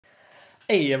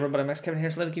Hey everybody, Max Kevin here.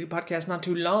 It's Little Kitty Podcast. Not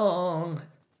too long.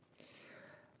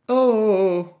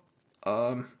 Oh,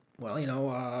 my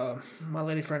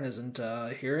lady friend isn't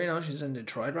here. She's in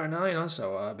Detroit right now.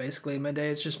 So basically my day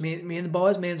is just me and the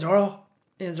boys, me and Zoro,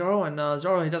 and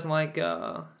Zoro. He doesn't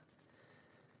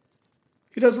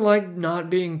like not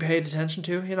being paid attention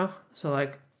to. So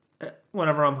like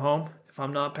whenever I'm home, if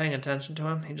I'm not paying attention to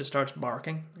him, he just starts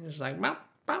barking. He's just like bow,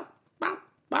 bow, bow,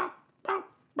 bow, bow,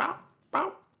 bow,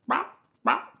 bow, bow, bow,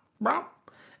 bow.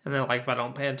 And then like if I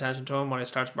don't pay attention to him when he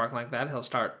starts barking like that, he'll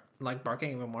start like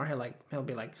barking even more. He'll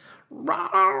be like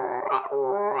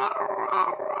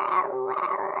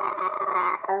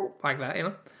like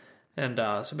that. And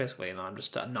so basically, I'm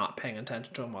just not paying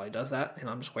attention to him while he does that.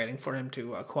 I'm just waiting for him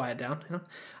to quiet down.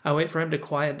 I wait for him to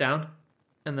quiet down,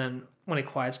 and then when he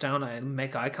quiets down, I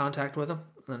make eye contact with him.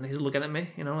 And then he's looking at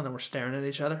me, and then we're staring at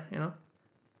each other, And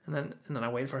then I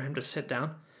wait for him to sit down.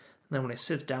 And then when he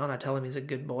sits down, I tell him he's a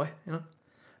good boy, And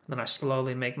then I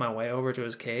slowly make my way over to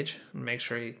his cage and make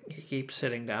sure he keeps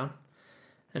sitting down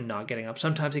and not getting up.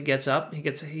 Sometimes he gets up. He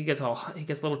gets a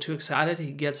little too excited.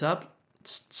 He gets up,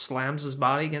 slams his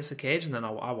body against the cage, and then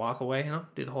I walk away.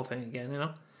 Do the whole thing again.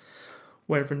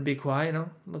 Wait for him to be quiet.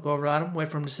 Look over at him. Wait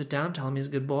for him to sit down. Tell him he's a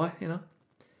good boy. Then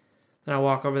I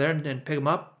walk over there and pick him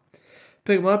up.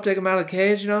 Take him out of the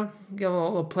cage, give him a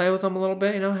little play with him a little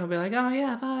bit, He'll be like, oh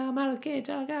yeah, I'm out of the cage.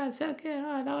 Oh God, it's so good.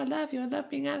 Oh, I love you. I love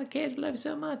being out of the cage. I love you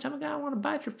so much. Oh my God, I want to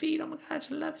bite your feet. Oh my gosh,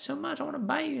 I love you so much. I want to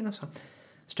bite you, So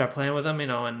start playing with him,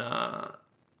 and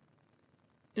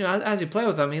as you play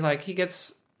with him, he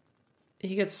gets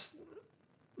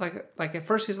like at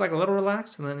first he's like a little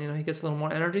relaxed, and then he gets a little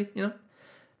more energy,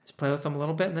 Just play with him a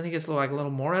little bit, and then he gets a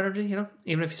little more energy,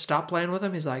 Even if you stop playing with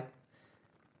him, he's like.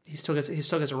 He still gets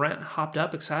hopped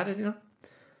up, excited,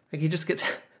 Like he just gets,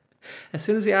 as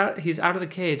soon as he's out of the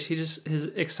cage, his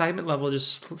excitement level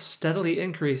just steadily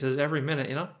increases every minute,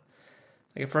 Like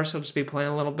at first he'll just be playing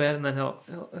a little bit, and then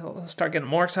he'll start getting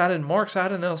more excited,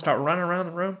 and then he'll start running around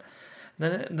the room,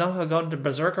 and then he'll go into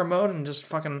berserker mode and just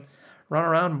fucking run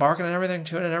around, barking at everything,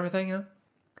 chewing at everything,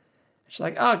 It's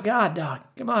like, oh God, dog,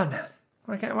 come on, man,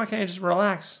 why can't you just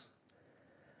relax?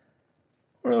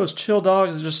 One of those chill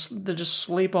dogs that just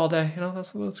sleep all day,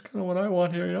 That's kind of what I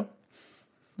want here,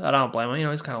 I don't blame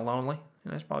him, He's kind of lonely.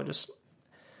 He's probably just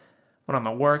when I'm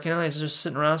at work, he's just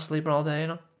sitting around sleeping all day,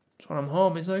 So when I'm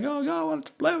home, he's like, oh God, I want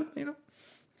to play with me,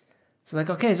 So like,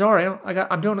 okay, Zoro,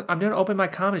 I'm doing open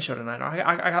mic comedy show tonight.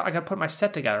 I got to put my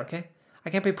set together, okay?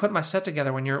 I can't be putting my set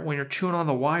together when you're chewing on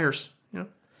the wires,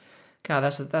 God,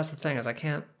 that's the thing is I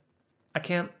can't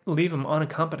leave him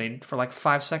unaccompanied for like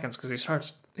 5 seconds because he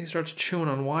starts chewing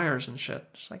on wires and shit.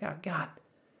 Just like, oh God,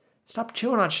 stop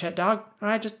chewing on shit, dog. All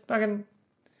right, just fucking,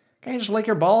 can't you just lick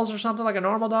your balls or something like a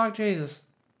normal dog? Jesus.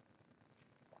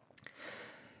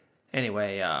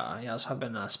 Anyway, so I've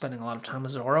been spending a lot of time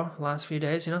with Zoro the last few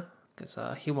days, because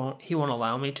he won't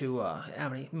allow me to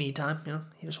have any me time,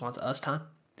 He just wants us time.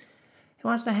 He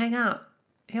wants to hang out.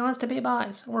 He wants to be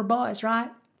boys. We're boys, right?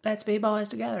 Let's be boys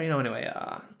together. Anyway,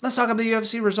 let's talk about the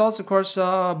UFC results. Of course,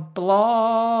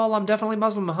 Bilal, I'm definitely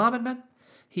Muslim Muhammad, man.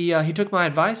 He took my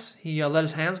advice. He let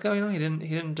his hands go, He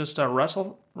didn't just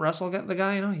wrestle the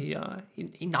guy,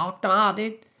 He knocked him out,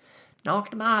 dude.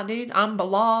 Knocked him out, dude. I'm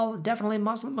Bilal, definitely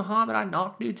Muslim Muhammad. I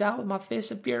knocked dudes out with my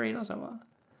fists of fury, So,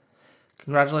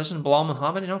 congratulations, Bilal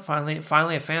Muhammad.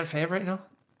 Finally a fan favorite. The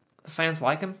fans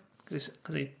like him because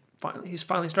he's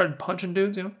finally started punching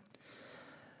dudes,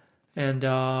 And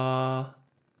so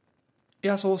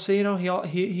we'll see.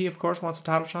 He of course wants a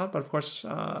title shot, but of course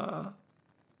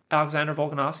Alexander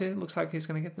Volkanovski looks like he's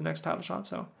going to get the next title shot.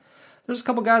 So there's a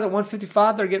couple guys at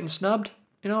 155 that are getting snubbed.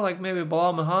 Like maybe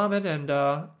Bilal Muhammad and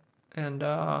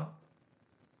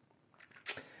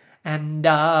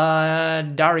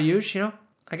Dariush.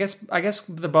 I guess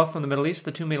they're both from the Middle East.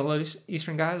 The two Middle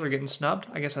Eastern guys are getting snubbed.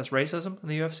 I guess that's racism in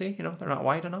the UFC. They're not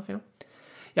white enough.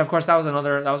 Yeah, of course, that was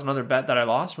another bet that I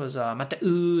lost was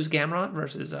Mateusz Gamrot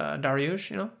versus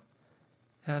Dariush,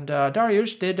 And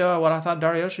Dariush did what I thought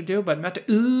Dariush should do, but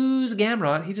Mateusz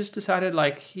Gamrot, he just decided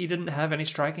like he didn't have any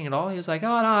striking at all. He was like,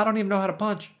 oh no, I don't even know how to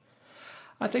punch.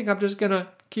 I think I'm just going to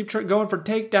keep going for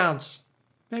takedowns.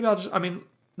 Maybe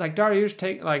like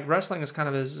Dariush wrestling is kind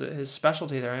of his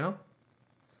specialty there,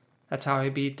 That's how he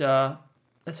beat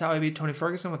Tony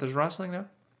Ferguson with his wrestling there.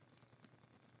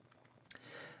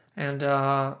 And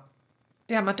Mateusz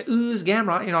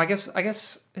Gamrot, I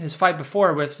guess his fight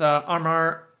before with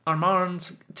Arman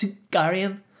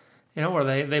Tsarukyan,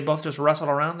 where they both just wrestled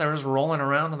around, they were just rolling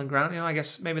around on the ground. I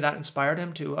guess maybe that inspired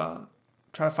him to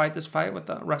try to fight this fight with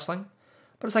wrestling.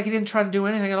 But it's like he didn't try to do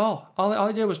anything at all. All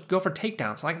he did was go for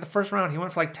takedowns. Like in the first round, he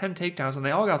went for like 10 takedowns, and they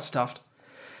all got stuffed.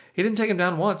 He didn't take him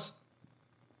down once.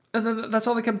 And then that's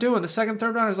all they kept doing. The second,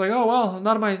 third round, he's like, oh, well,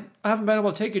 I haven't been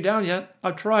able to take you down yet.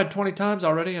 I've tried 20 times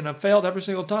already, and I've failed every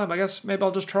single time. I guess maybe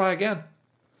I'll just try again.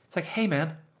 It's like, hey,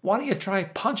 man, why don't you try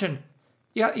punching?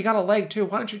 You got a leg, too.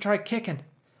 Why don't you try kicking?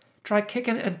 Try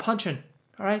kicking and punching,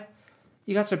 all right?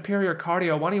 You got superior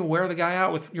cardio. Why don't you wear the guy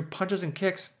out with your punches and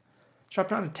kicks? Stop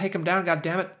trying to take him down,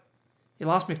 goddammit. You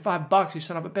lost me $5, you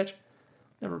son of a bitch.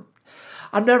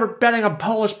 I'm never betting on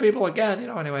Polish people again.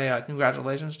 Anyway,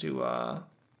 congratulations to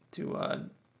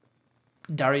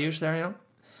Dariush there, Of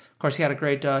course, he had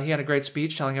a great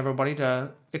speech telling everybody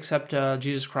to accept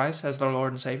Jesus Christ as their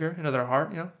Lord and Savior into their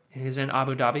heart, He's in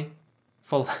Abu Dhabi,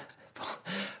 full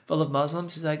of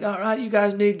Muslims. He's like, all right, you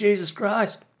guys need Jesus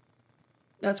Christ.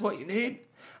 That's what you need.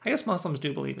 I guess Muslims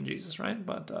do believe in Jesus, right?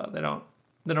 But they don't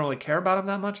really care about him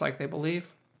that much. Like, they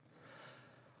believe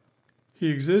he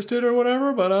existed or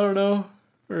whatever, but I don't know.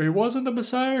 Or he wasn't the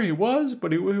Messiah. He was,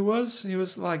 but he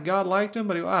was like God liked him,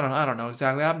 but I don't know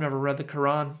exactly. I've never read the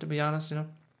Quran, to be honest. Yeah.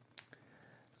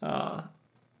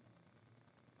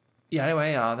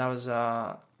 Anyway, that was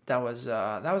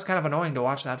kind of annoying to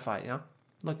watch that fight.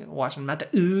 Watching Mata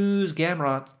ooze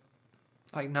Gamrot,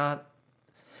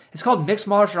 It's called mixed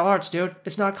martial arts, dude.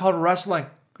 It's not called wrestling.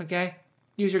 Okay,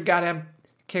 use your goddamn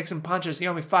kicks and punches. You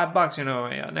owe me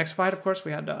 $5. Next fight, of course,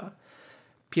 we had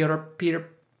Peter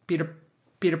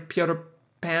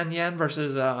Pan Yan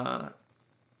versus Sean.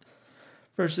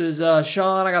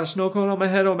 I got a snow cone on my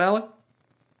head, O'Malley,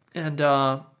 and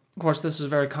of course this was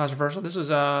very controversial. This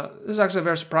is actually a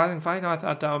very surprising fight. I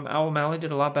thought O'Malley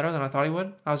did a lot better than I thought he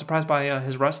would. I was surprised by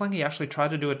his wrestling. He actually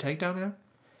tried to do a takedown there,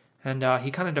 and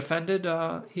he kind of defended.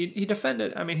 He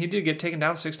defended. I mean, he did get taken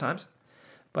down 6 times,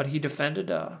 but he defended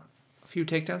a few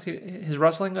takedowns. His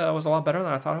wrestling was a lot better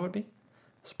than I thought it would be.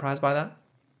 Surprised by that.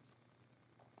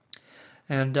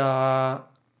 And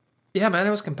yeah, man, it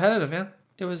was competitive, man.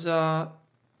 It was a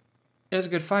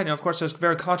good fight. Of course, it was a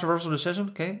very controversial decision.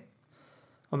 Okay,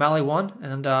 O'Malley won,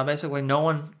 and basically no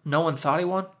one thought he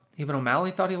won. Even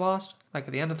O'Malley thought he lost. Like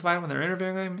at the end of the fight, when they're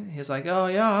interviewing him, he's like, "Oh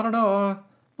yeah, I don't know.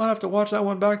 Might have to watch that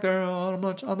one back there. I'm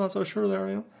not so sure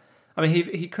there." I mean,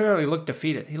 he clearly looked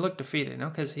defeated. He looked defeated,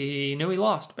 because he knew he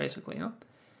lost, basically,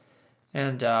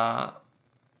 And yeah,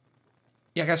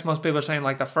 I guess most people are saying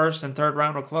like the first and third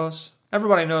round were close.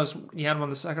 Everybody knows Yan won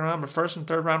the second round, but first and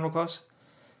third round were close.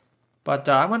 But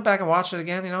I went back and watched it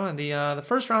again, and the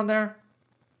first round there,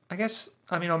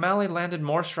 O'Malley landed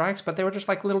more strikes, but they were just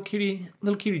like little cutie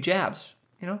jabs,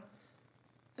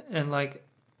 And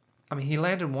he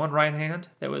landed one right hand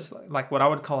that was like what I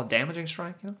would call a damaging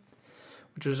strike,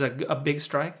 which was a big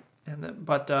strike.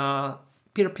 But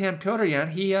Peter Pan Piotr Yan,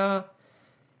 he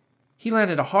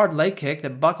landed a hard leg kick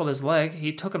that buckled his leg.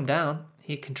 He took him down.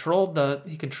 He controlled the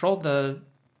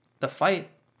fight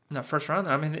in that first round.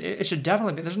 I mean, it should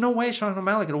definitely be. There's no way Sean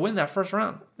O'Malley could win that first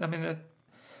round. I mean, the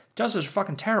judges are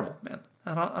fucking terrible, man.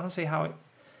 I don't see how it.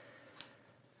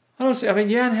 I don't see. I mean,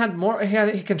 Yan had more.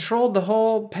 He controlled the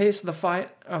whole pace of the fight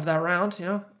of that round.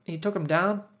 He took him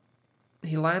down.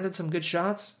 He landed some good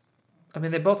shots. I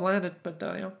mean, they both landed, but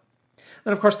Then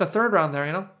of course the third round there,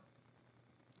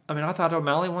 I mean, I thought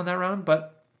O'Malley won that round,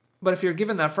 but if you're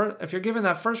giving that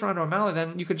first round to O'Malley,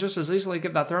 then you could just as easily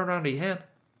give that third round to Yan.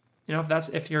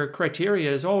 If your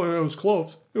criteria is, oh, it was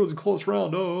close, it was a close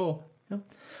round,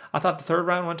 I thought the third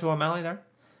round went to O'Malley there,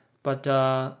 but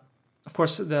of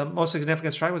course the most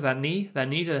significant strike was that knee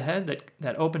to the head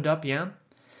that opened up Yan,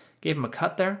 gave him a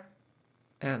cut there,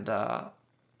 and I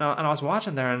was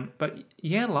watching there, but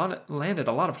Yan landed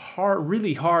a lot of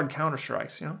really hard counter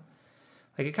strikes,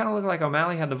 Like, it kind of looked like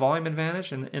O'Malley had the volume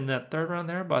advantage in that third round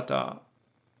there, but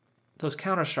those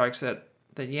counter strikes that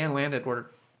Yan landed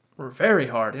were very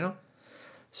hard,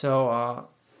 So,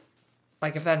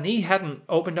 if that knee hadn't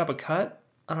opened up a cut,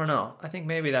 I don't know. I think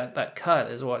maybe that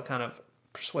cut is what kind of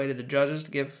persuaded the judges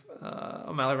to give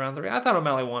O'Malley round 3. I thought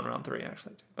O'Malley won round 3,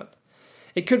 actually, but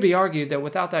it could be argued that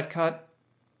without that cut,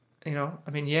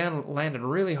 Yan landed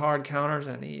really hard counters,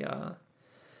 and he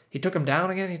took him down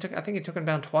again. I think he took him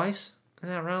down twice in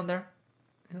that round there.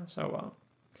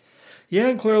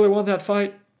 Yan clearly won that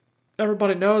fight.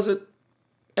 Everybody knows it.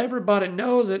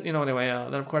 Anyway,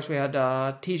 then of course we had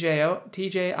TJ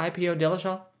IPO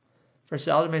Dillashaw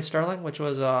versus Aljamain Sterling, which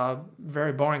was a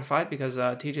very boring fight because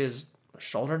TJ's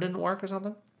shoulder didn't work or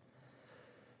something.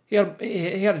 He had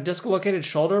a dislocated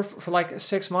shoulder for like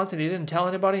 6 months, and he didn't tell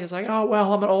anybody. He's like, oh,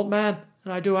 well, I'm an old man,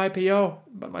 and I do IPO,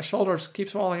 but my shoulder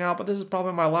keeps falling out, but this is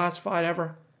probably my last fight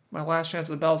ever, my last chance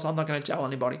at the belt, so I'm not going to tell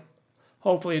anybody.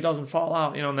 Hopefully it doesn't fall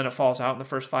out, and then it falls out in the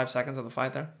first 5 seconds of the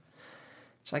fight there.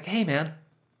 It's like, hey, man,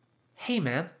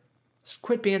 just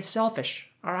quit being selfish,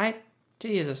 all right?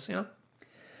 Jesus, you know.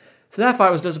 So that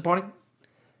fight was disappointing.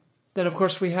 Then, of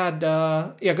course, we had,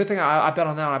 good thing I bet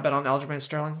on that one. I bet on Aljamain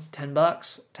Sterling. $10.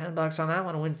 $10 on that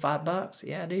one to win $5.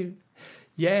 Yeah, dude.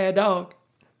 Yeah, dog.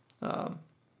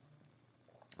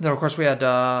 Then, of course, we had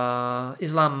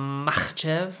Islam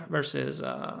Makhachev versus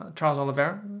Charles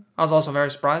Oliveira. I was also very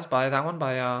surprised by that one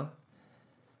by a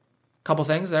couple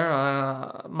things there.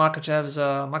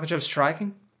 Makhachev's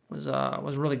striking was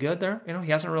really good there. You know,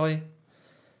 he hasn't really.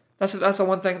 That's the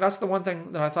one thing. That's the one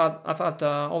thing that I thought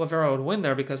Oliveira would win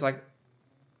there because like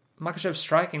Makhachev's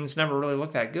striking's never really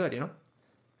looked that good. You know,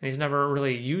 and he's never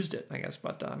really used it. I guess,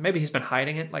 but maybe he's been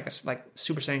hiding it like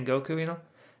Super Saiyan Goku. You know.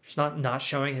 Just not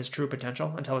showing his true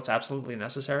potential until it's absolutely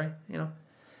necessary, you know.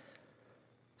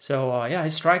 So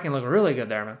his striking looked really good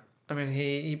there, man. I mean,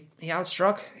 he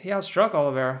outstruck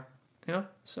Oliveira, you know.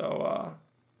 So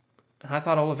I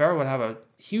thought Oliveira would have a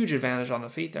huge advantage on the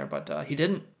feet there, but he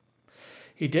didn't.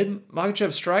 He didn't.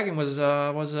 Makhachev's striking was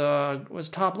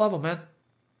top level, man.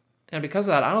 And because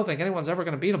of that, I don't think anyone's ever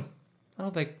going to beat him. I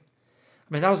don't think.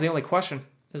 I mean, that was the only question.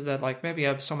 Is that like maybe you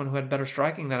have someone who had better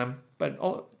striking than him, but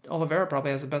Oliveira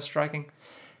probably has the best striking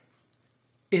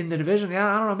in the division.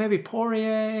 Yeah, I don't know, maybe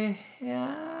Poirier.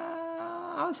 Yeah,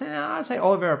 I'd say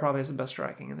Oliveira probably has the best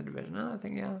striking in the division. I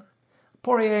think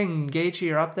Poirier and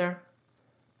Gaethje are up there,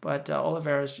 but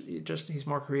Oliveira's he's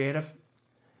more creative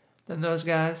than those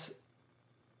guys.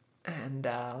 And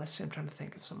let's see, I'm trying to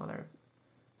think of some other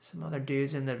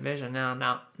dudes in the division.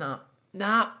 No.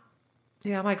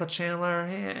 Yeah, Michael Chandler.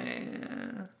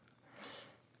 Yeah.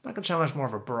 Michael Chandler's more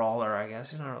of a brawler, I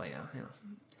guess. He's not really, you know.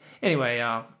 Anyway,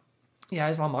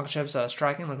 Islam Makhachev's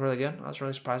striking looked really good. I was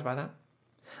really surprised by that.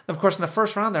 Of course, in the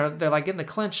first round, they're like getting the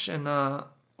clinch, and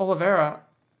Oliveira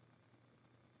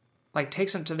like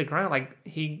takes him to the ground. Like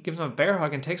he gives him a bear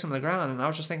hug and takes him to the ground. And I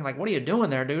was just thinking, like, what are you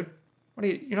doing there, dude?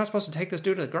 You're not supposed to take this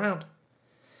dude to the ground.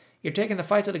 You're taking the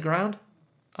fight to the ground?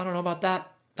 I don't know about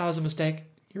that. That was a mistake.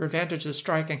 Your advantage is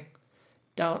striking.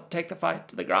 Don't take the fight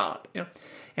to the ground, you know.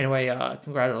 Anyway,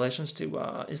 congratulations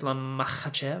to Islam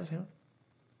Makhachev. You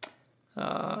know.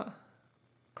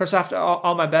 Of course, after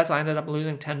all my bets, I ended up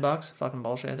losing $10. Fucking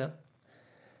bullshit, dude.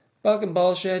 Fucking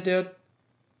bullshit, dude.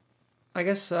 I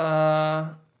guess,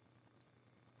 I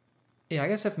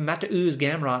guess if Mateusz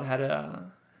Gamrot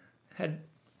had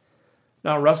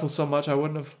not wrestled so much, I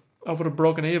would have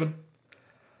broken even.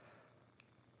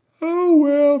 Oh,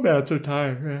 well, man, I'm so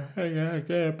tired. I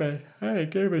get up at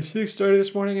 6:30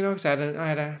 this morning, you know, because I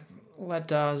had to let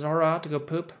Zoro out to go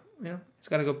poop, you know. He's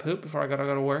got to go poop before I got to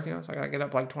go to work, you know, so I got to get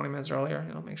up like 20 minutes earlier,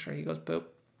 you know, make sure he goes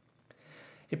poop.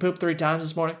 He pooped 3 times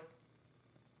this morning.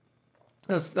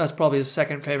 That's probably his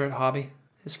second favorite hobby.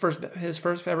 His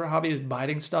first favorite hobby is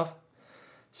biting stuff.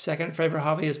 Second favorite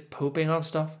hobby is pooping on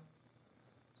stuff.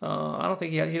 I don't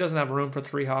think he doesn't have room for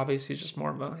 3 hobbies. He's just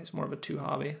more of a 2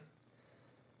 hobby.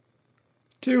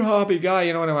 2 hobby guy,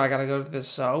 you know. Anyway, I gotta go to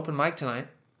this open mic tonight.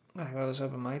 I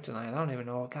don't even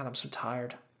know. God, I'm so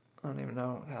tired. I don't even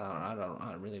know.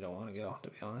 I really don't want to go, to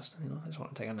be honest. You know, I just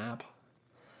want to take a nap.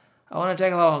 I want to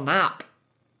take a little nap.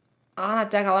 I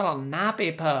want to take a little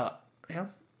nappy poo. You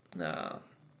know.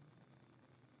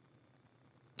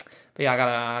 But yeah,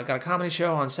 I got a comedy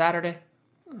show on Saturday.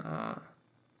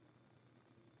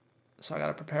 So I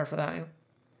gotta prepare for that. You know.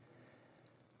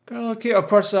 Okay, of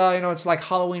course, you know, it's like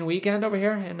Halloween weekend over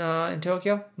here in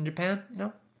Tokyo, in Japan, you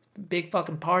know. Big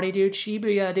fucking party, dude.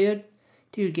 Shibuya, dude.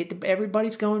 Dude,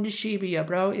 everybody's going to Shibuya,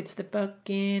 bro. It's the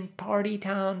fucking party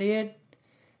town, dude.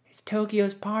 It's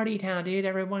Tokyo's party town, dude.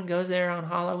 Everyone goes there on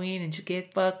Halloween and just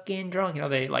get fucking drunk. You know,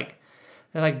 they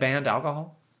banned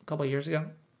alcohol a couple of years ago.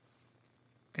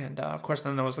 And, of course,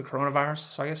 then there was the coronavirus.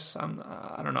 So I guess,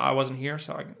 I don't know, I wasn't here.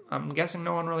 So I'm guessing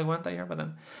no one really went that year. But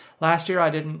then last year I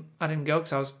didn't go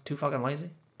because I was too fucking lazy.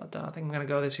 But I think I'm going to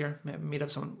go this year. Maybe meet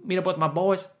up with my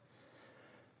boys.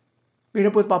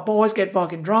 Get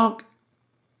fucking drunk.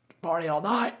 Party all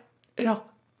night. You know.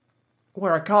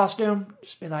 Wear a costume.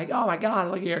 Just be like, oh my God,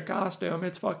 look at your costume.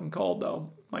 It's fucking cold though.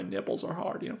 My nipples are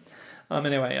hard, you know.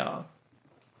 Anyway, I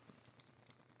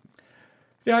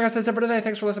guess that's it for today.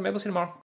 Thanks for listening. Maybe we'll see you tomorrow.